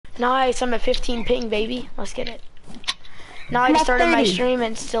Nice, I'm at 15 ping, baby. Let's get it. Now I just started my stream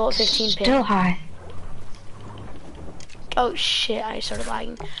and still at 15 ping. Still high. Oh shit, I started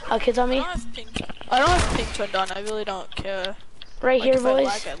lagging. Kids on me? I don't have ping turned on, I really don't care. Right like here, if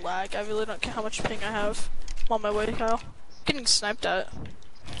boys. I lag. I really don't care how much ping I have. I'm on my way to Kyle. Getting sniped at.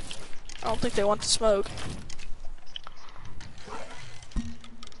 I don't think they want to smoke.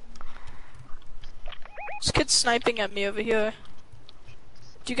 This kid's sniping at me over here.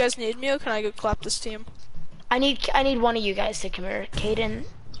 Do you guys need me or can I go clap this team? I need one of you guys to come here. Caden.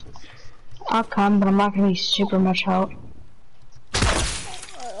 I'll come, but I'm not gonna be super much help.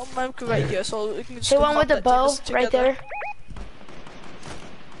 I'm right here, so we can just The one with the bow, right there.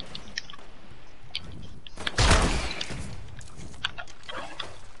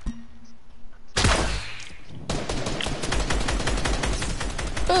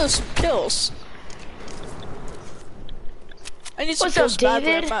 Oh, some kills. I need some What's kills up,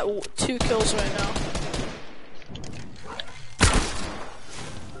 David? badly. I'm at 2 kills right now.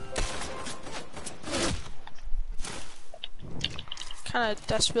 Kinda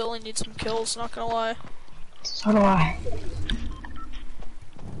desperately need some kills, not gonna lie. So do I.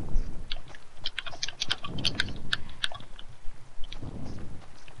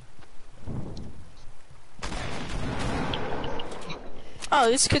 Oh,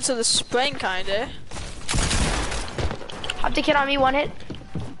 these kids are the spraying kind, eh? Have the kid on me, one hit.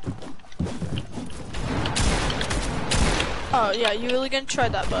 Oh yeah, you really gonna try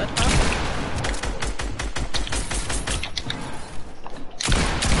that, bud, huh?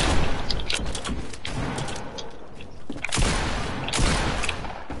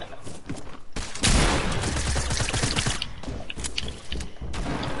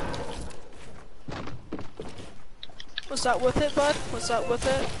 Was that worth it, bud? Was that worth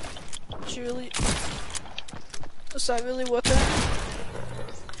it? Did you really... Was that really worth it?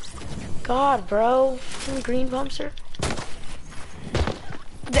 God, bro. Some green bumper.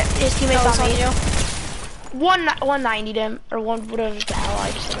 His teammates on me. 190'd him, or one whatever the hell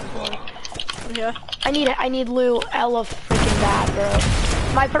I just hit him for. Yeah. I need Lou Ella freaking bad,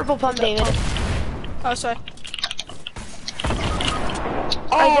 bro. My purple pump, David. Oh, sorry.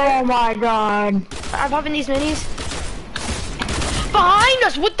 Oh my god. I'm popping these minis. Behind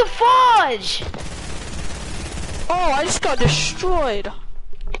us, what the fudge? Oh, I just got destroyed.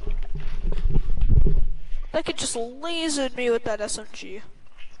 That kid just lasered me with that SMG.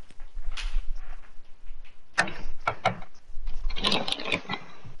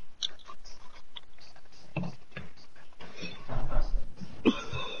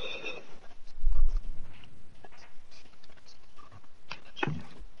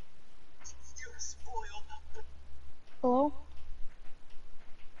 Hello?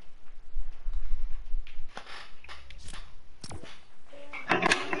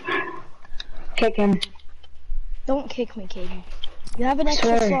 Kick him. Don't kick me, Caden. You have an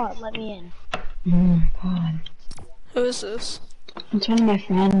extra slot, let me in. Oh god. Who is this? It's one of my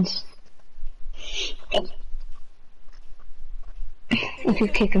friends. If you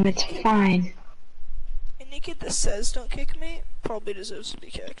kick him, it's fine. Any kid that says don't kick me probably deserves to be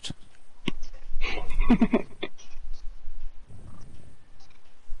kicked.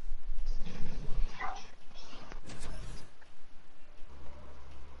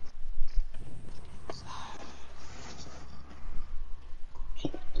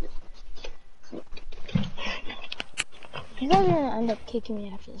 You guys are gonna end up kicking me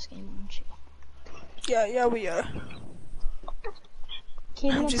after this game, aren't you? Yeah, we are.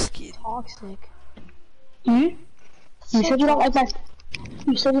 I'm just kidding. Toxic. Hmm? You said you don't like that.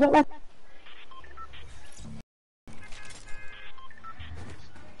 You said you don't like.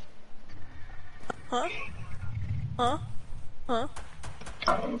 Huh? Huh? Huh?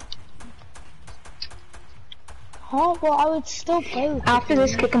 Huh? Well, I would still play with you. After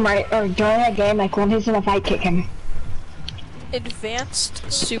this, kick him right, or during a game, like when he's in a fight, kick him. Advanced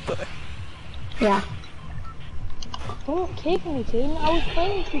super. Yeah. Don't kick me, Caden. I was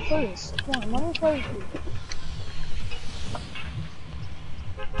playing with you first. Come on, let me play with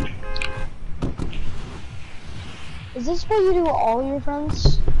you. Is this what you do with all your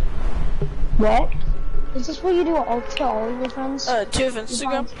friends? What? Is this what you do to all of your friends? Do you have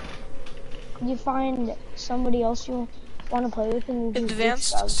Instagram? You find somebody else you want to play with and you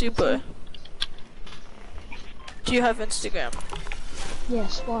Advanced super. Do you have Instagram?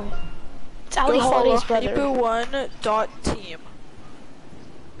 Yes, why? It's Ali Holiday's brother. Hyper1.team.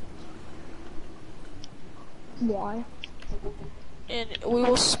 Why? And we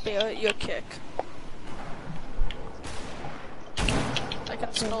will spare your kick. I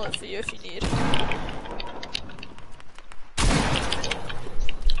can spell it for you if you need.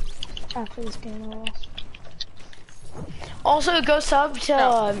 after this game. I will. Also, go sub to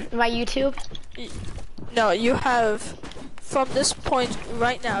my YouTube. No, you have, from this point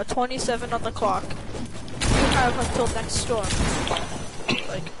right now, 27 on the clock. You have until next storm.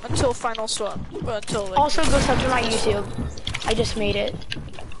 Like, until final storm. Or until, like, Also, go sub to my YouTube. I just made it.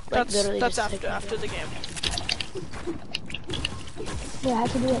 Like, that's after the game. Yeah, I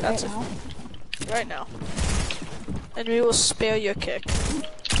have to do it That's right now. Right now. And we will spare your kick.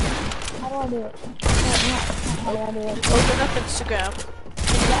 How do I do it? How do I do it? Open up Instagram.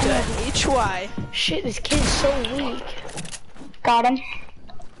 HY. Shit, this kid's so weak. Got him.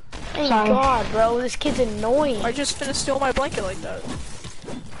 Thank Sorry. God, bro. This kid's annoying. I just finished stealing my blanket like that.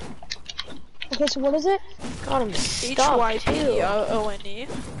 Okay, so what is it? God, I'm stuck too. HYPERONE.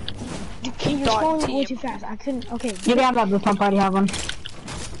 Okay, you're Dot spelling it way team. too fast. I couldn't. Okay. You can have that blue pump. I already have one.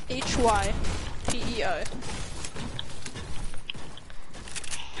 HYPEO.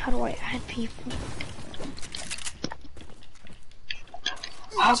 How do I add people?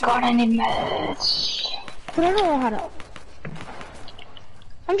 Oh god, I need meds. But I don't know how to.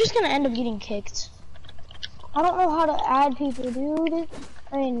 I'm just gonna end up getting kicked. I don't know how to add people, dude.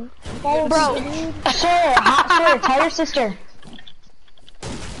 I mean, follow Bro. people, dude. Sir, tell your sister.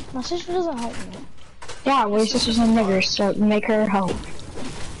 My sister doesn't help me. Yeah, well, your sister's a nigger, so make her help.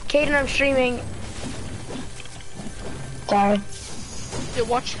 Kaden, I'm streaming. Sorry. Yeah,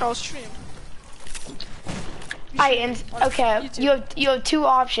 watch Kyle's stream. Okay, you have two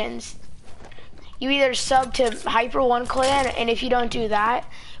options. You either sub to Hyper One Clan, and if you don't do that,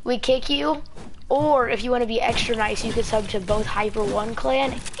 we kick you. Or if you want to be extra nice, you can sub to both Hyper One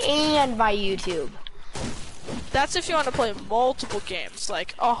Clan and my YouTube. That's if you want to play multiple games,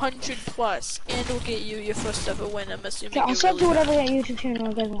 like 100+, and we'll get you your first ever win. I'm assuming. Yeah, I'll you're sub to really whatever that YouTube channel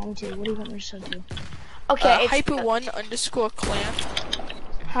you guys want me to. What do you want me to sub to? Okay, it's, Hyper1_clan.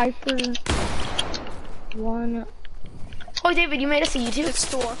 Hyper One. oh, David, you made us a YouTube? It's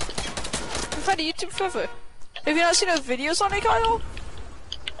the one. We've had a YouTube forever. Have you not seen our videos on it, Kyle?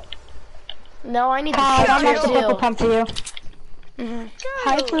 No, I need Kyle, to I'm next to purple too. pump to you.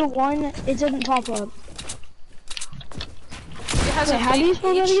 Hyper One. It doesn't pop up. It has Wait, a how do you big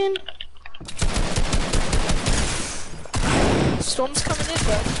spell that H. again? Storm's coming in,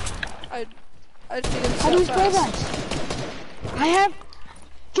 though. I'd figure this How do you out spell fast. that? I have.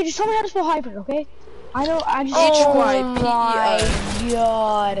 Can you tell me how to spell hyper, okay? I know. I just. Oh my HYPEO.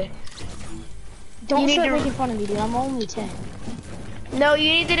 God. Don't you need start to- making fun of me, dude. I'm only 10. No, you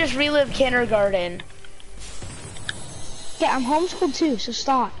need to just relive kindergarten. Yeah, I'm homeschooled too, so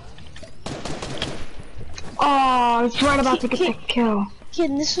stop. Oh, it's right about to get the kill.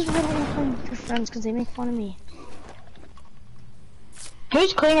 Kid, this is why I don't want to play with your friends, because they make fun of me.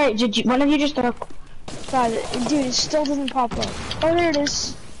 Who's cleaner? Did you? One of you just throw? God, dude, it still doesn't pop up. Oh, there it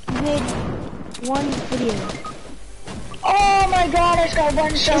is. You made one video. Oh my god, I just got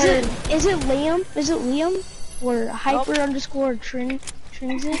one shot. Is it Liam? Is it Liam? Or hyper underscore trins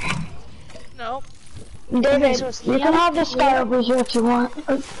it? Nope. David, so it's you can Liam? have this guy over here if you want.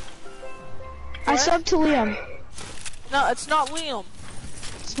 I subbed to Liam. No, it's not Liam.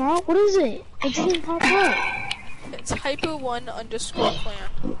 It's not? What is it? It didn't pop up. It's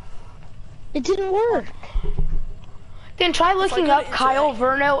Hyper1_clan. It didn't work. Then try looking go to up Kyle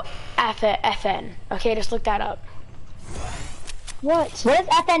Instagram. Verno FN. Okay, just look that up. What? What does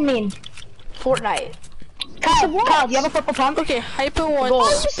FN mean? Fortnite. Kyle, do you have a purple pump? Okay, Hyper1 Gold.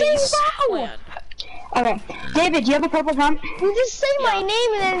 space Wow. clan. Okay. David, do you have a purple pump? You just say my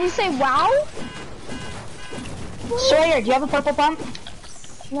name and then you say wow? Sawyer, do you have a purple pump?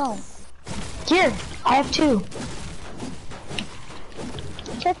 No. Here, I have two.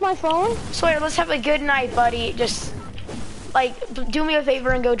 Check my phone. Sawyer, let's have a good night, buddy. Just, like, do me a favor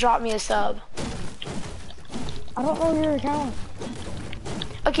and go drop me a sub. I don't know your account.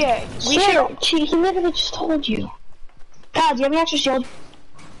 Okay, we Sawyer, should... he literally just told you. Kyle, do you have an extra shield?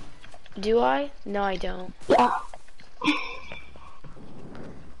 Do I? No, I don't. Yeah.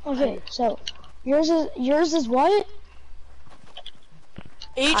 Okay, so yours is what?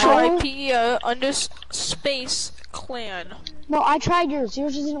 HYPEO_clan. No, I tried yours.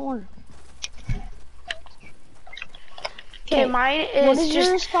 Yours didn't work. Okay, mine What is is just...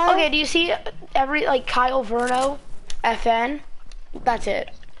 yours, Kyle? Okay, do you see every, like, Kyle Verno FN? That's it.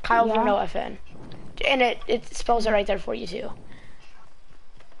 Kyle Yeah. Verno FN. And it spells it right there for you, too.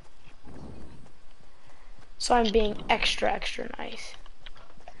 So I'm being extra nice.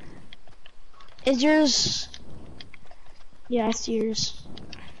 Is yours? Yeah, it's yours.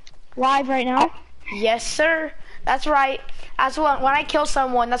 Live right now? Yes, sir. That's right. That's what, when I kill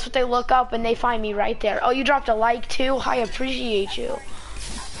someone, that's what they look up and they find me right there. Oh, you dropped a like too? I appreciate you.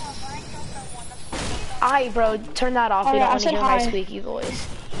 Hi, bro. Turn that off. We Alright, don't I want to said hear my hi. squeaky voice.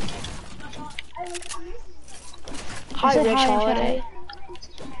 I Hi, said Rich hi in Holiday.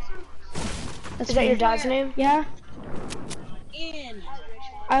 That's Is that me. your dad's name? Yeah.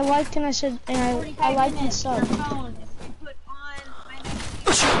 I liked and I said, and I liked and sub.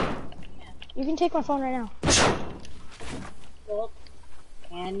 You can take my phone right now.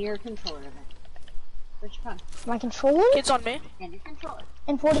 And your controller then. Where's your phone? My controller? Kids on me. And your controller.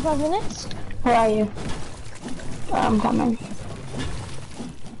 In 45 minutes? Where are you? I'm coming.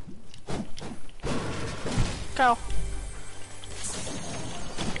 Kyle.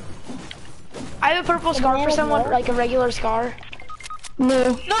 I have a purple scar for banana's someone, low. like a regular scar.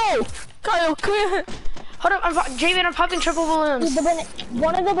 No. No! Kyle, come here! Hold up, Javen, I'm popping triple balloons. Dude,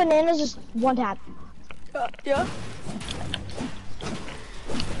 one of the bananas is one tap. Yeah?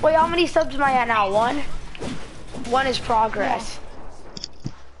 Wait, how many subs am I at now? One? One is progress.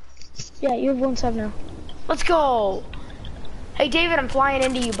 Yeah, you have one sub now. Let's go. Hey, David, I'm flying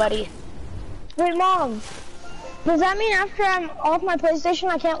into you, buddy. Wait, Mom. Does that mean after I'm off my PlayStation,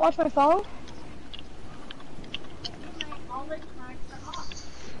 I can't watch my phone?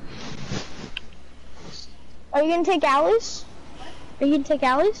 Are you gonna take Alice? Are you gonna take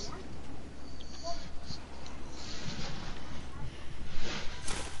Alice?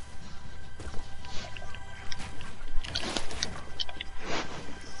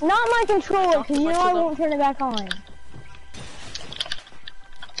 Not my controller, because you know I won't turn it back on.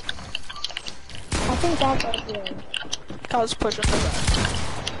 I think that's right there. Kyle's pushing the back.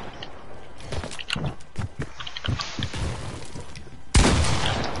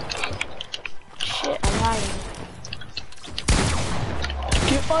 Shit, I'm lagging.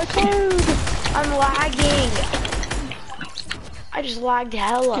 Get my code! I'm lagging. I just lagged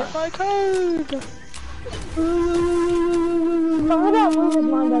hella. Get my code! What about Luke is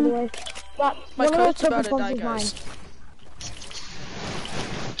mine, by the way? That, My one of code's those about to purple die, pumps is mine. guys.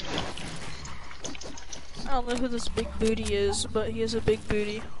 I don't know who this big booty is, but he has a big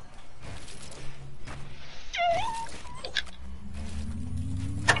booty.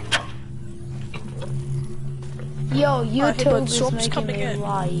 Yo, hey, YouTube bud, is storm's making coming me in.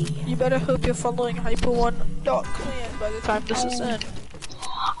 lie. You better hope you're following Hyper1.clan by the time this is in.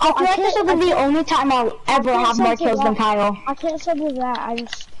 I feel like this will be the only time I'll ever have more kills than Kyle. I can't sub to that. I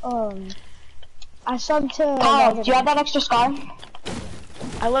just, I subbed to... Kyle, do you have that extra scar?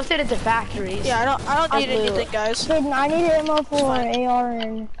 I left it at the factories. Yeah, I don't need blew anything, it. guys. Hayden, I need ammo for fine. AR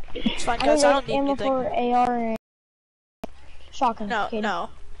and... It's fine, I guys. need I don't need ammo anything. for AR and... Shotgun. No, Hayden. no.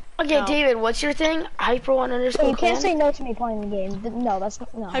 Okay, No. David, what's your thing? Hyper1 Hey, underscore you can't clan? say no to me playing the game. No, that's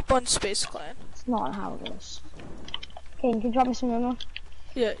not, no. Hyper1 Space Clan. That's not how it is. Hayden, can you drop me some ammo?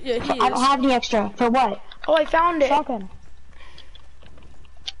 Yeah, he I don't is. have any extra. For what? Oh, I found it. Shotgun.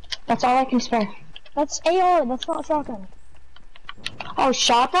 That's all I can spare. That's AR, that's not shotgun. Oh,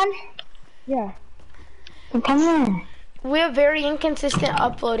 shotgun? Yeah. Then come here. We have very inconsistent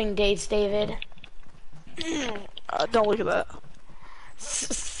uploading dates, David. Don't look at that.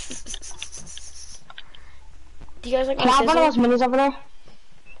 Do you guys like Can I my have one of sizzle? those minis over there?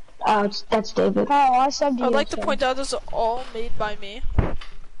 Oh, that's David. Oh, I subbed you. I'd like to so. point out this is all made by me.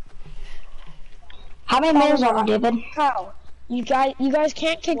 How many minis are there, David? Kyle, you guys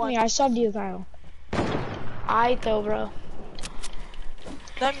can't kick me. I subbed you, Kyle. Aight though, bro.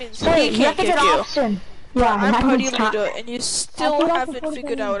 That means Wait, he you have can't to kick get you. option. Yeah, I'm that putting means you to it, and you still forgot the haven't 45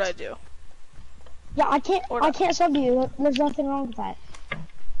 figured out what I do. Yeah, I can't. Or I not. can't sub you. There's nothing wrong with that.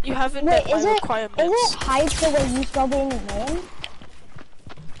 You haven't Wait, met is my it requirements. hype the way you sub in your name?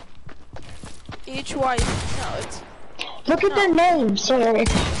 HY. No, it's Look at the name, sir.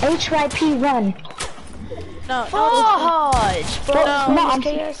 It's HYP1. no. Fudge, bro. No, No, I'm-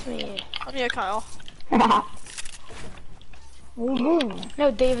 KS me. I'm here, Kyle. What are you doing?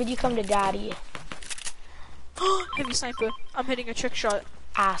 No, David, you come to daddy, Heavy sniper. I'm hitting a trick shot.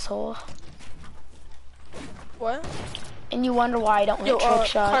 asshole. What? And you wonder why I don't Yo, hit trick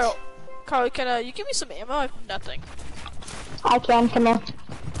shots. Kyle, can you give me some ammo? I have nothing. I can, come here.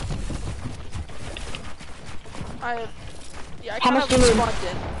 Yeah, I How kind much of do you need? spawned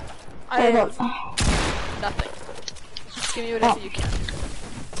in. I Hold have up. nothing. Just give me whatever you can.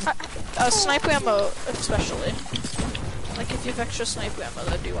 Sniper ammo, especially. Like, if you have extra sniper ammo,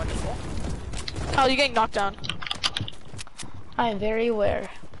 that'd be wonderful. Kyle, you're getting knocked down. I am very aware.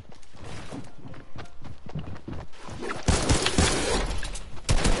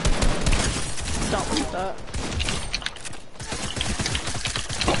 Don't look at that.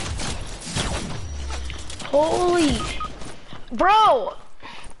 Holy, bro!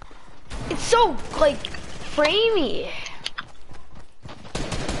 It's so like framey.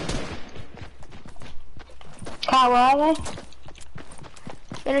 Kyle, where are they?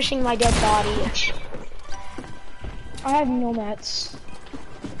 Finishing my dead body. I have no mats.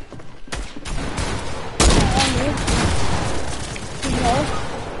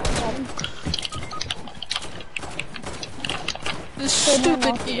 This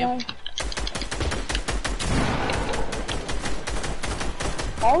stupid game.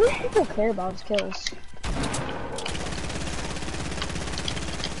 All these people care about is kills.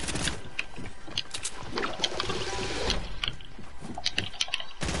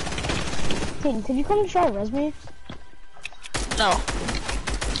 Hey, did you come to try to res me? No.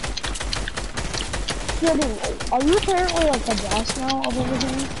 Yeah, dude, are you apparently like the boss now of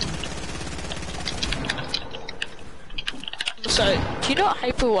everything? So, do you know what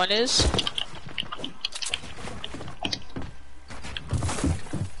Hyper 1 is?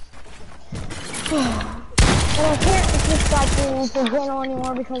 And I can't just like for channel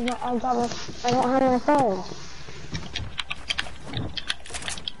anymore because I don't have my phone.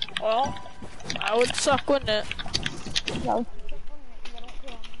 Well, I would suck, wouldn't it? No.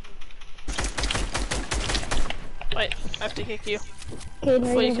 Wait, I have to kick you. Okay, are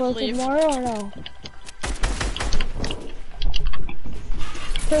Before you you can gonna play leave. tomorrow or no?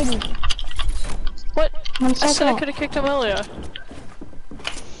 Katie. What? I said I second. could have kicked him earlier.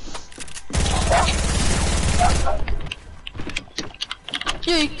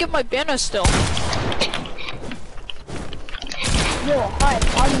 Yeah, you can get my banner still. Yo,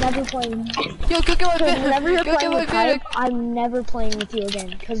 I'm never playing. Yo, go get my banner. Whenever you're Go get playing my with banner. Hype, I'm never playing with you again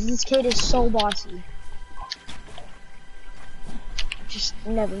because this kid is so bossy. Just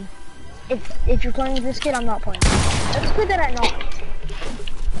never. If you're playing with this kid, I'm not playing. Let's put that at not.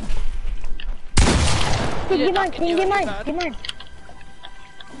 Hey, get mine. Can you get mine? Get mine.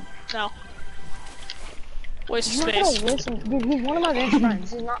 No. Waste He's of not gonna space. listen, dude. He's one of my best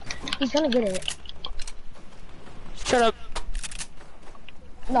friends. He's not. He's gonna get it. Shut up.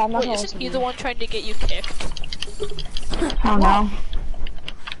 No, I'm not Wait, gonna isn't listen. he to the you. one trying to get you kicked? Oh no.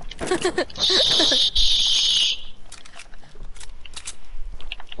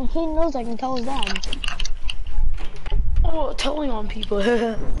 And he knows I can tell his dad. Oh, telling on people.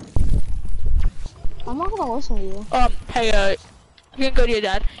 I'm not gonna listen to you. Hey, you can go to your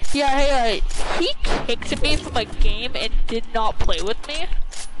dad. Yeah, hey, he kicked me from a game and did not play with me.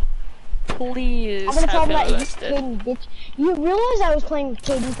 Please I'm gonna tell have him him that arrested. Caden ditched. You realize I was playing with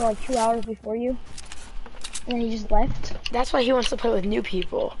Caden for like 2 hours before you? And then he just left? That's why he wants to play with new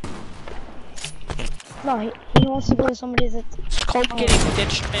people. No, he wants to go to somebody that... It's called getting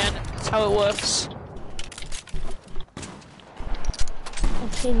ditched, man. That's how it works.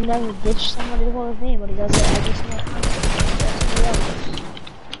 Caden never ditched somebody to go with me, but he does it every single time.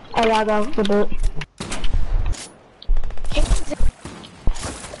 I gotta go, the boot.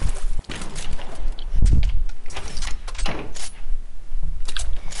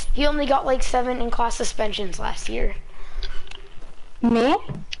 He only got like 7 in-class suspensions last year. Me?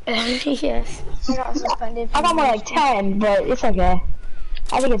 Yes. I got suspended. I got more like 10, but it's okay.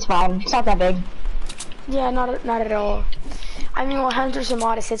 I think it's fine. It's not that big. Yeah, not at all. I mean, when Hunter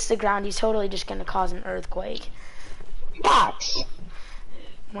Samadas hits the ground, he's totally just gonna cause an earthquake. Facts.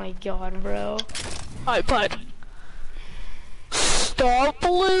 My God, bro. Alright, bud. Stop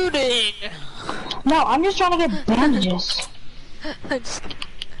looting! No, I'm just trying to get bandages.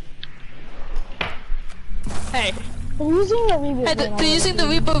 Hey, They're using the reboot. hey, they're using the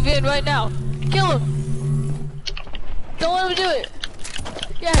repo van right now. Kill him! Don't let him do it!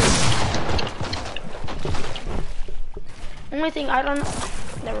 Yes! Only thing I don't.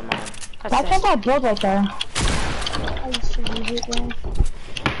 Never mind. That's That's what I built right there. I used to use it, man.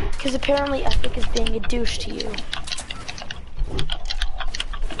 because apparently Epic is being a douche to you.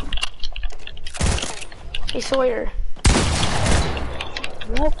 Hey Sawyer.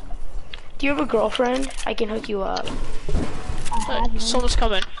 Yep. Do you have a girlfriend? I can hook you up. Someone's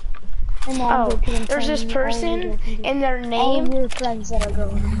coming. My mom Oh, did to them there's this friends, all of person your- and their all of name. your friends that are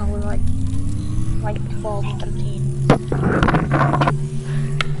girls now were like 12 and 13.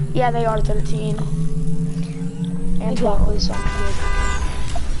 Yeah, they are 13. And 12. Exactly, so good.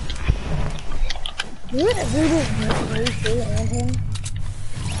 Who did and him?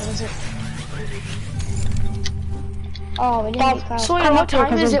 What is it? Oh, we didn't get Sawyer, Come what up here, time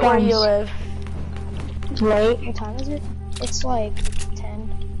 'cause is there's it where you guns. live? It's late. What time is it? It's like 10.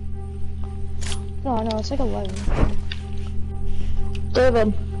 No, it's like 11.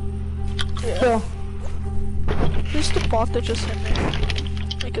 David. Here. Who's the bot that just hit me?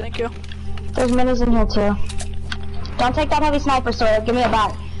 Thank you. There's minis in here too. Don't take that heavy sniper, Sawyer. Give me it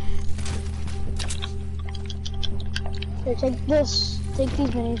back. Here, take this. Take these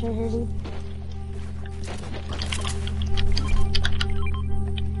minis right here, dude.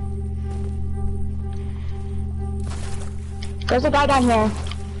 There's a guy down here.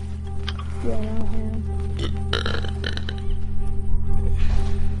 Yeah, no, him.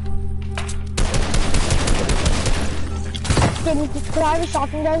 Can I have a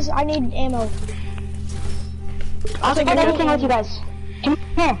shotgun, guys? I need ammo. I'll take everything with you guys. Come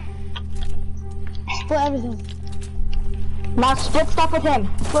here. Split everything. Now split stuff with him.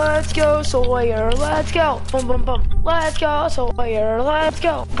 Let's go, Sawyer. Let's go. Boom, boom, boom. Let's go, Sawyer. Let's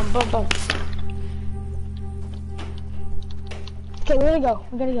go. Boom, boom, boom. Okay, we're gonna go.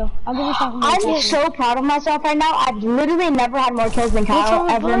 We're gonna go. I'll give you shotgun. I'm so proud of myself right now. I've literally never had more kills than Kyle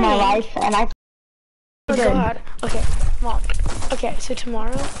ever in my life, and I. Oh God. Okay, Mom. Okay, so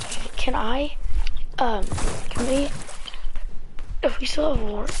tomorrow, can we? If we still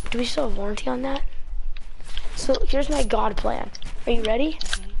have do we still have warranty on that? So here's my God plan. Are you ready?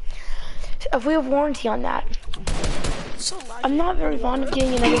 So if we have warranty on that, I'm not very fond of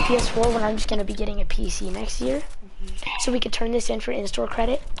getting another PS4 when I'm just gonna be getting a PC next year. So we could turn this in for in-store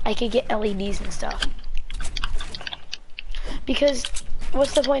credit. I could get LEDs and stuff. Because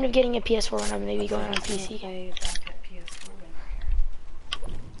what's the point of getting a PS4 when I'm gonna be going on PC?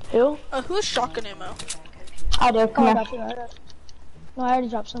 Who? Who's shotgun ammo? I do. Come Oh, here. no, I already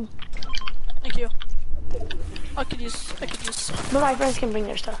dropped some. Thank you. I could use. But my friends can bring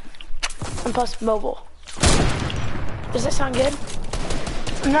their stuff. And plus mobile. Does that sound good?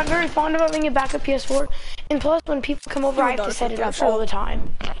 I'm not very fond of having a backup PS4. And plus when people come over, I have to set it up all the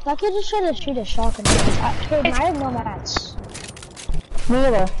time. That kid just tried to shoot a shotgun. Kid, I have no mats. Me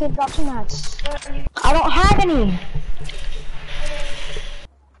either. Kid, drop some mats. I don't have any.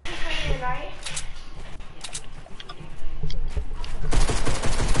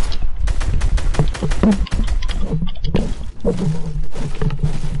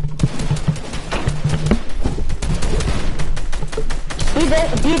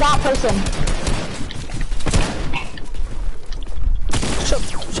 Be that person. Shut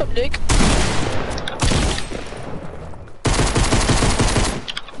up, Nick.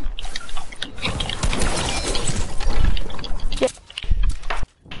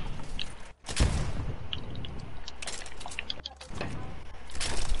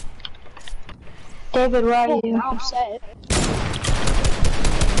 David, where are you? I'm upset.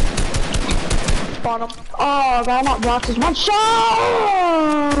 Bottom. Oh, guy not blocked his one shot!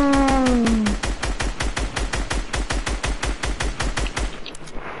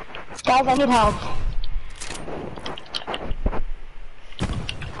 Guys, I need help.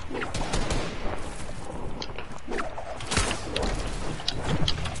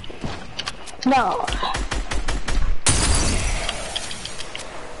 No.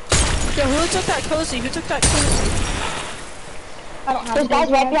 Yo, who took that cozy? Who took that cozy? I don't have There's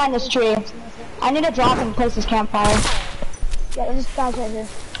guys right behind this tree. I need to drop and place this campfire. Yeah, there's guys right here.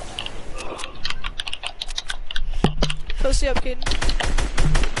 Cozy up, kid.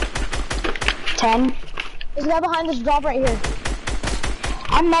 10. There's a guy behind this drop right here.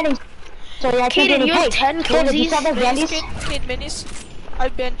 I'm netting. So yeah, I can't do Kaden, any you have pick. 10 David, you cozies? saw those Minis, bandies? kid, minis.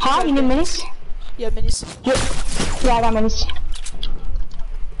 I've been. Huh? You need minis? Yeah, minis. Yeah, I got minis.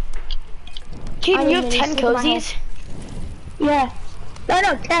 Kaden, you have 10 cozies? Yeah. No,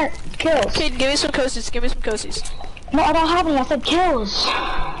 10 kills. Kid, give me some cozies. Give me some cozies. No, I don't have any. I said kills.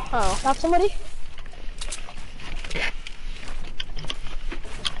 Oh. Drop somebody?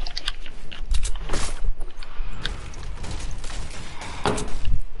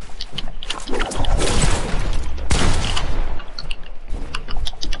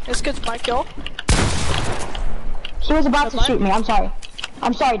 This kid's my kill. He was about to shoot me. I'm sorry.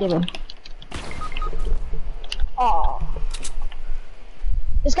 I'm sorry, David. Aw.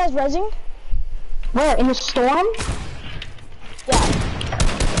 This guy's rezzing? Where? In the storm? Yeah.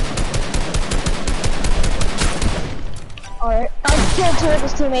 Alright. I killed 2 of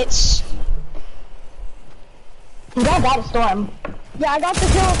his teammates. You guys got a storm. Yeah, I got the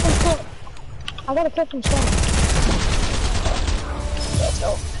kill from Storm. I got a kill from Storm. Let's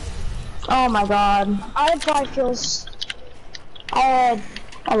go. Oh my god. I had 5 kills. I had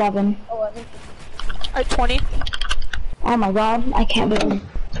 11. 11. I had 20. Oh my god. I can't believe.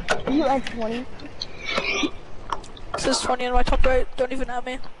 You had 20. It says 20 on my top right. Don't even at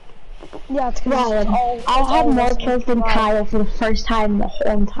me. Yeah, it's good. Ryan, I'll have more kills than Kyle for the first time in the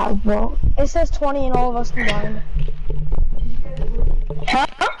whole entire world. It says 20 and all of us combined. Huh?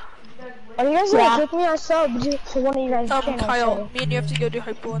 Are you guys gonna kick me or sub to one of you guys' channels? Kyle, me and you have to go do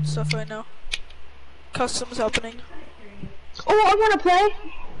hypo and stuff right now. Customs happening. Oh, I wanna play.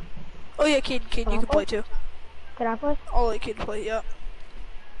 Oh yeah, Kid, you can play too. Can I play? I'll let Kid play, yeah.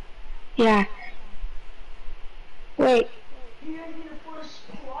 Yeah. Wait.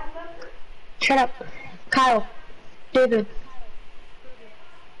 Shut up. Kyle. David.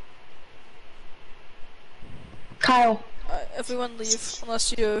 Kyle. Everyone leave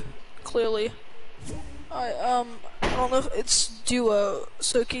unless you clearly. I don't know if it's duo,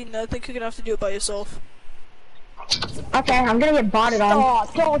 so Keaton, I think you're gonna have to do it by yourself. Okay, I'm gonna get botted on.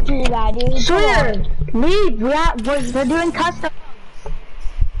 Oh, don't do that, dude. Sawyer, leave. We're doing custom.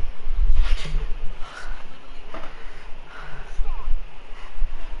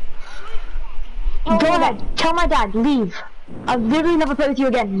 Go ahead. Tell my dad. Leave. I'll literally never play with you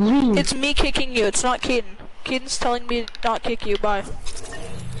again. Leave. It's me kicking you, it's not Keaton. Keaton's telling me to not kick you, bye.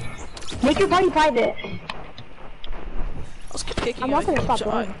 Make your party private. I'll keep kicking I'm you. not gonna stop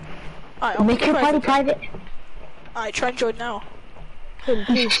Alright, going. I'll Make your party private. Alright, try and join now.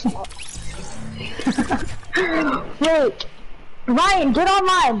 Please stop. Wait. Ryan, get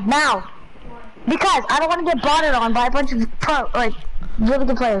online now. Because I don't want to get botted on by a bunch of really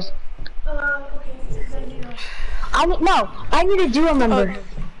good players. I need a duo member.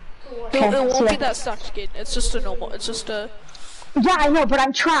 It won't be that stuck, Keaton. It's just a normal, it's just a... Yeah, I know, but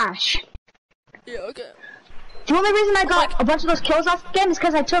I'm trash. Yeah, okay. The only reason I got a bunch of those kills off the game is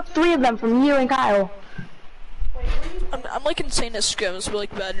because I took 3 of them from you and Kyle. I'm like insane at scrims, but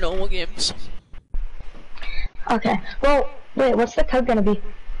like bad normal games. Okay. Well, wait, what's the code gonna be?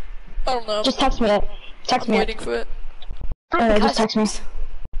 I don't know. Just text me it. Text me waiting for it. Alright, just text me.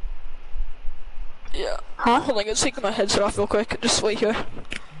 Yeah. Huh? Hold on, I'm gonna take my headset off real quick. Just wait here.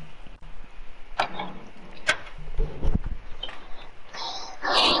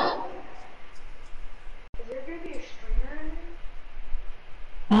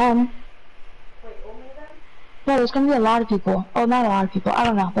 No, there's gonna be a lot of people. Oh, not a lot of people. I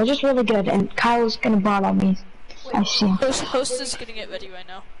don't know. They're just really good, and Kyle's gonna bot on me. I see him. Host is getting it ready right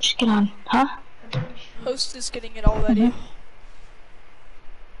now. Just get on. Huh? Host is getting it all ready.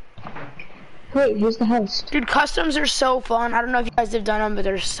 Wait, who's the host? Dude, customs are so fun. I don't know if you guys have done them, but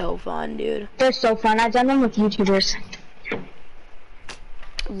they're so fun, dude. They're so fun. I've done them with YouTubers.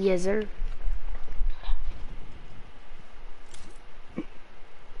 Yes, sir.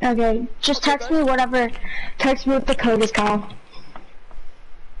 Okay, just text me whatever. Text me what the code is, Kyle.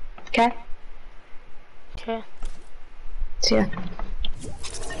 Okay? Okay. See ya.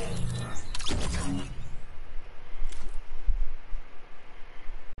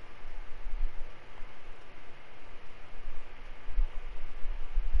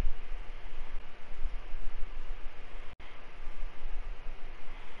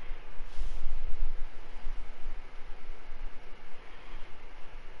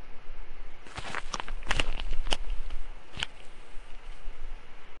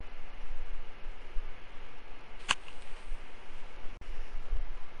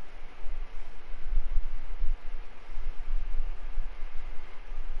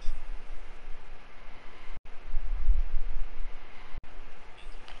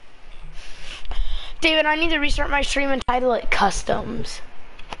 David, I need to restart my stream and title it Customs.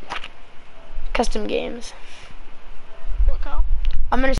 Custom games. What, Kyle? I'm gonna